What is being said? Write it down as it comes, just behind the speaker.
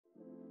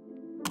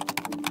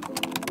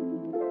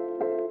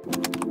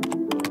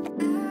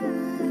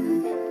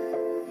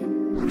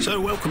So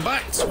welcome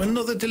back to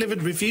another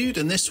Delivered Reviewed,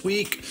 and this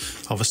week,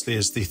 obviously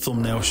as the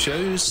thumbnail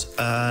shows,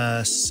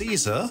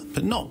 Caesar,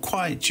 but not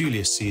quite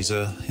Julius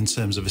Caesar in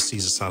terms of a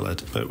Caesar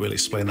salad, but we'll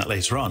explain that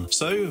later on.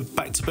 So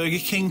back to Burger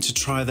King to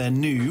try their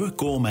new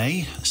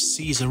gourmet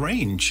Caesar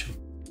range.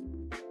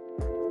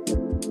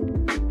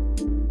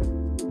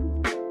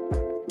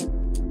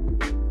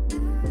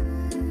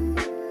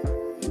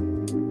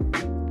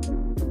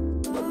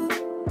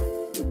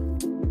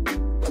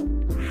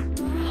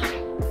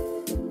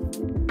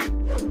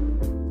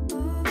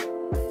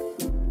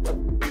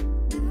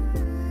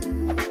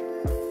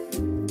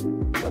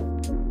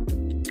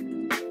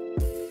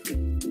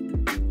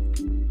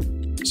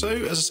 So,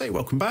 as I say,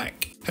 welcome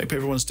back. Hope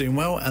everyone's doing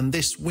well. And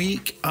this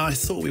week, I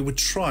thought we would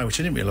try, which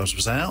I didn't realise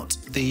was out,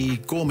 the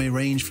gourmet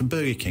range from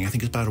Burger King. I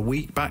think it's about a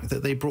week back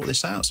that they brought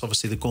this out. So,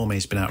 obviously, the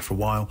gourmet's been out for a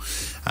while,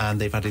 and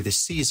they've added this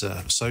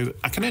Caesar. So,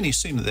 I can only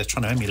assume that they're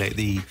trying to emulate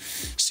the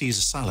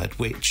Caesar salad,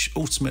 which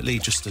ultimately,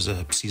 just as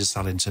a Caesar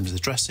salad in terms of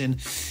the dressing,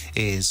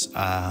 is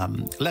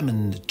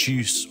lemon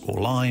juice or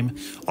lime,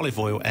 olive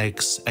oil,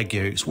 eggs, egg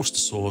yolks, Worcester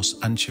sauce,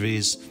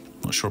 anchovies.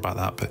 Not sure about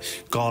that,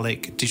 but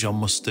garlic, Dijon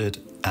mustard,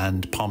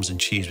 and Parmesan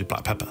cheese with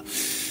black pepper.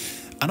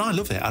 And I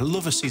love it. I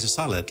love a Caesar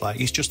salad. Like,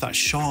 it's just that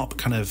sharp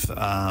kind of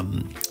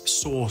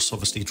sauce,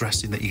 obviously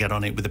dressing that you get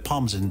on it with the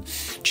Parmesan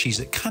cheese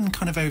that can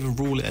kind of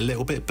overrule it a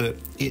little bit, but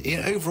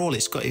overall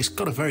it's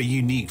got a very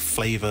unique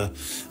flavour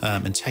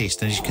and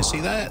taste. And as you can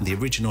see there, the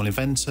original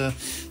inventor,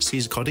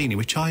 Caesar Cardini,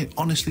 which I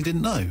honestly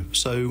didn't know.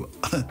 So,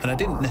 and I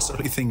didn't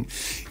necessarily think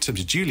in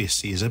terms of Julius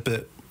Caesar,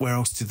 but where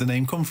else did the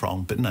name come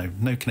from? But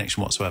no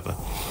connection whatsoever.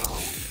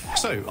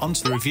 So, on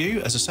to the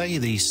review. As I say,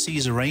 the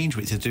Caesar range,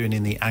 which they're doing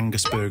in the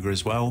Angus burger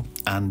as well,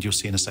 and you'll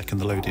see in a second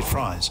the loaded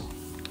fries.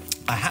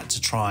 I had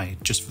to try,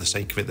 just for the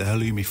sake of it, the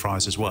halloumi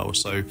fries as well.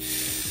 So,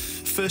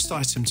 first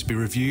item to be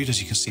reviewed, as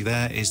you can see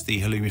there, is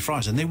the halloumi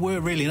fries, and they were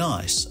really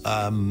nice.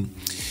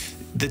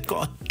 They've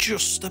got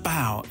just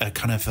about a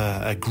kind of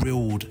a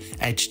grilled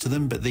edge to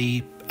them, but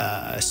the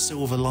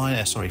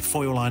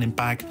foil lining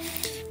bag,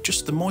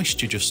 just the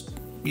moisture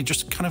you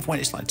just kind of when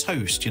it's like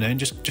toast, and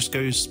just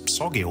goes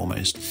soggy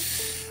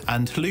almost.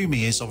 And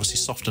halloumi is obviously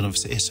soft enough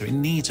as it is, so it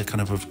needs a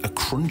kind of a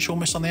crunch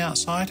almost on the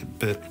outside.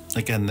 But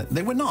again,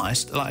 they were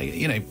nice. Like,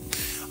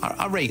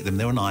 I rate them.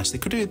 They were nice. They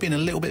could have been a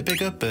little bit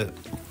bigger, but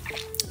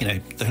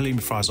the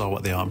halloumi fries are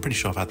what they are. I'm pretty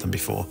sure I've had them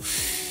before.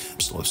 I'm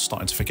sort of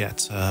starting to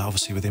forget,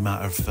 obviously, with the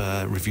amount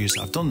of reviews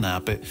that I've done now.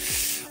 But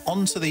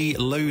on to the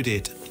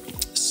loaded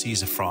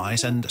Caesar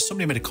fries, and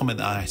somebody made a comment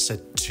that I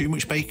said too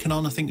much bacon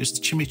on. I think it was the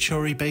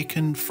chimichurri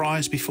bacon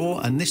fries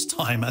before, and this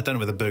time, I don't know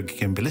whether Burger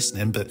King will be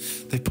listening, but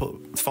they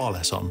put far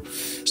less on.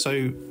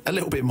 So a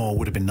little bit more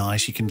would have been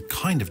nice. You can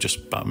kind of just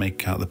about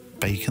make out the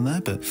bacon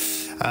there, but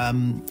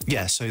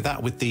yeah, so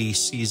that with the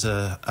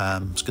Caesar, I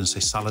was going to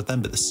say salad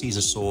then, but the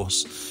Caesar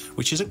sauce,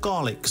 which is a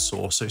garlic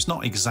sauce, so it's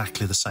not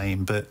exactly the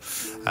same, but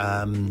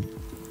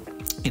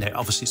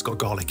obviously it's got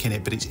garlic in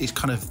it, but it's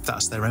kind of,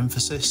 that's their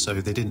emphasis. So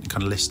they didn't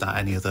kind of list out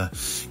any other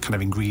kind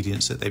of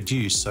ingredients that they've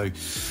used. So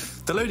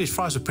the loaded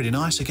fries were pretty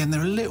nice. Again,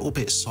 they're a little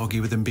bit soggy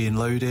with them being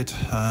loaded.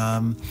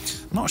 I'm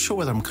not sure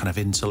whether I'm kind of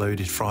into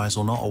loaded fries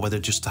or not, or whether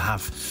just to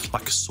have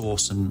like a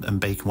sauce and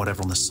bacon,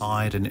 whatever on the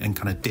side and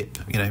kind of dip,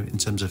 in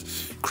terms of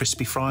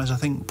crispy fries, I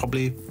think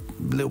probably a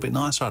little bit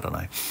nicer. I don't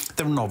know.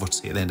 They're a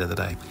novelty at the end of the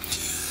day.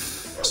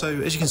 So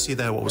as you can see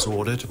there, what was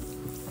ordered.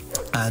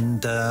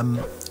 And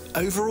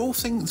overall,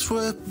 things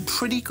were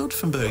pretty good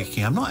from Burger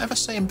King. I'm not ever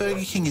saying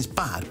Burger King is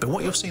bad, but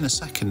what you'll see in a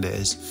second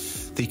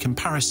is the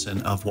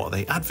comparison of what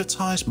they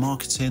advertise,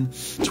 marketing,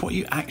 to what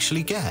you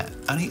actually get.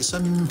 And it's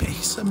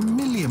a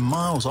million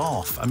miles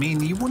off. I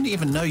mean, you wouldn't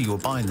even know you were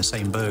buying the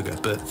same burger,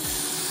 but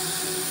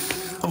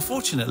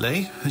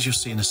unfortunately, as you'll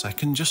see in a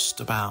second, just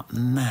about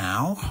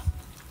now,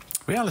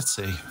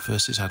 reality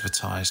versus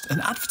advertised.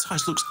 And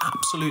advertised looks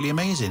absolutely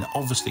amazing,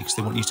 obviously, because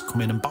they want you to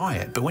come in and buy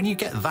it. But when you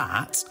get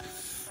that,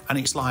 and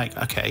it's like,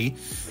 okay,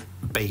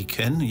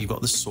 bacon, you've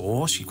got the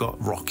sauce, you've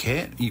got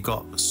rocket, you've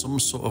got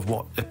some sort of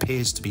what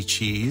appears to be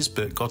cheese,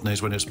 but God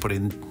knows when it was put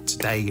in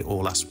today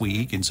or last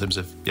week in terms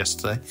of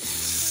yesterday.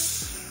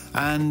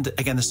 And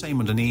again, the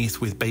same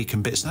underneath with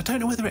bacon bits. And I don't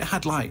know whether it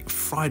had like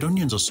fried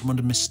onions or someone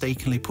had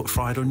mistakenly put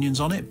fried onions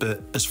on it,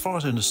 but as far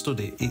as I understood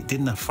it, it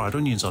didn't have fried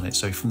onions on it.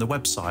 So from the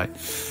website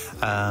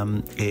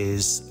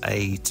is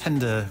a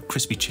tender,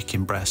 crispy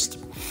chicken breast,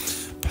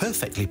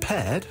 perfectly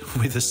paired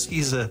with a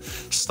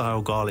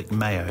Caesar-style garlic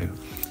mayo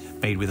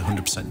made with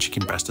 100%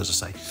 chicken breast, as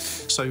I say.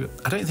 So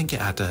I don't think it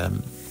had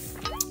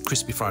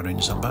crispy fried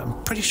onions on, but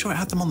I'm pretty sure it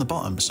had them on the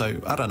bottom, so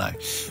I don't know.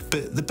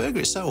 But the burger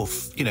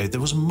itself, there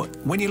was,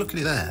 when you look at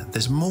it there,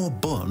 there's more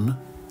bun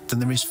than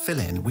there is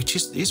filling, which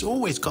is, it's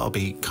always got to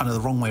be kind of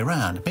the wrong way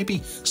around.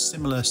 Maybe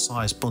similar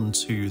size bun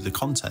to the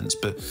contents,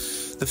 but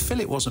the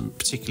fillet wasn't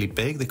particularly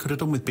big. They could have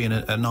done with being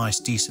a nice,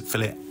 decent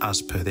fillet as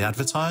per the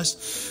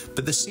advertised.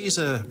 But the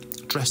Caesar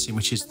dressing,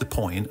 which is the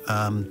point,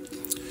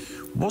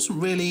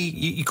 wasn't really,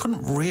 you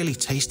couldn't really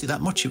taste it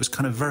that much. It was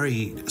kind of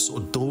very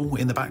sort of dull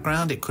in the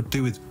background. It could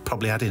do with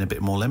probably adding a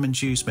bit more lemon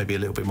juice, maybe a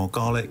little bit more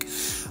garlic,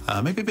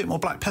 maybe a bit more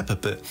black pepper,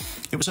 but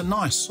it was a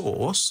nice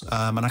sauce.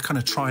 And I kind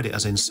of tried it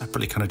as in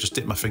separately, kind of just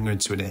dipped my finger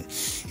into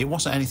it. It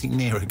wasn't anything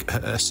near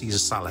a Caesar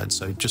salad,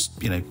 so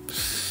just, you know,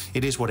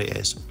 it is what it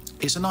is.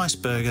 It's a nice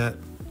burger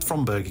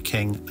from Burger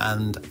King,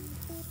 and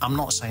I'm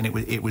not saying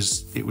it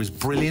was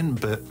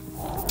brilliant, but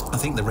I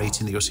think the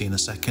rating that you'll see in a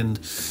second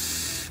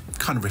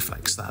kind of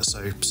reflects that.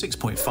 So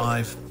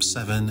 6.5,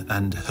 7,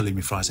 and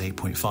halloumi fries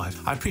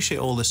 8.5. I appreciate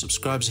all the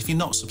subscribers. If you're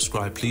not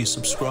subscribed, please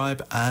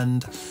subscribe,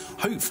 and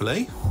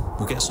hopefully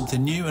we'll get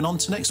something new and on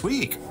to next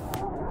week.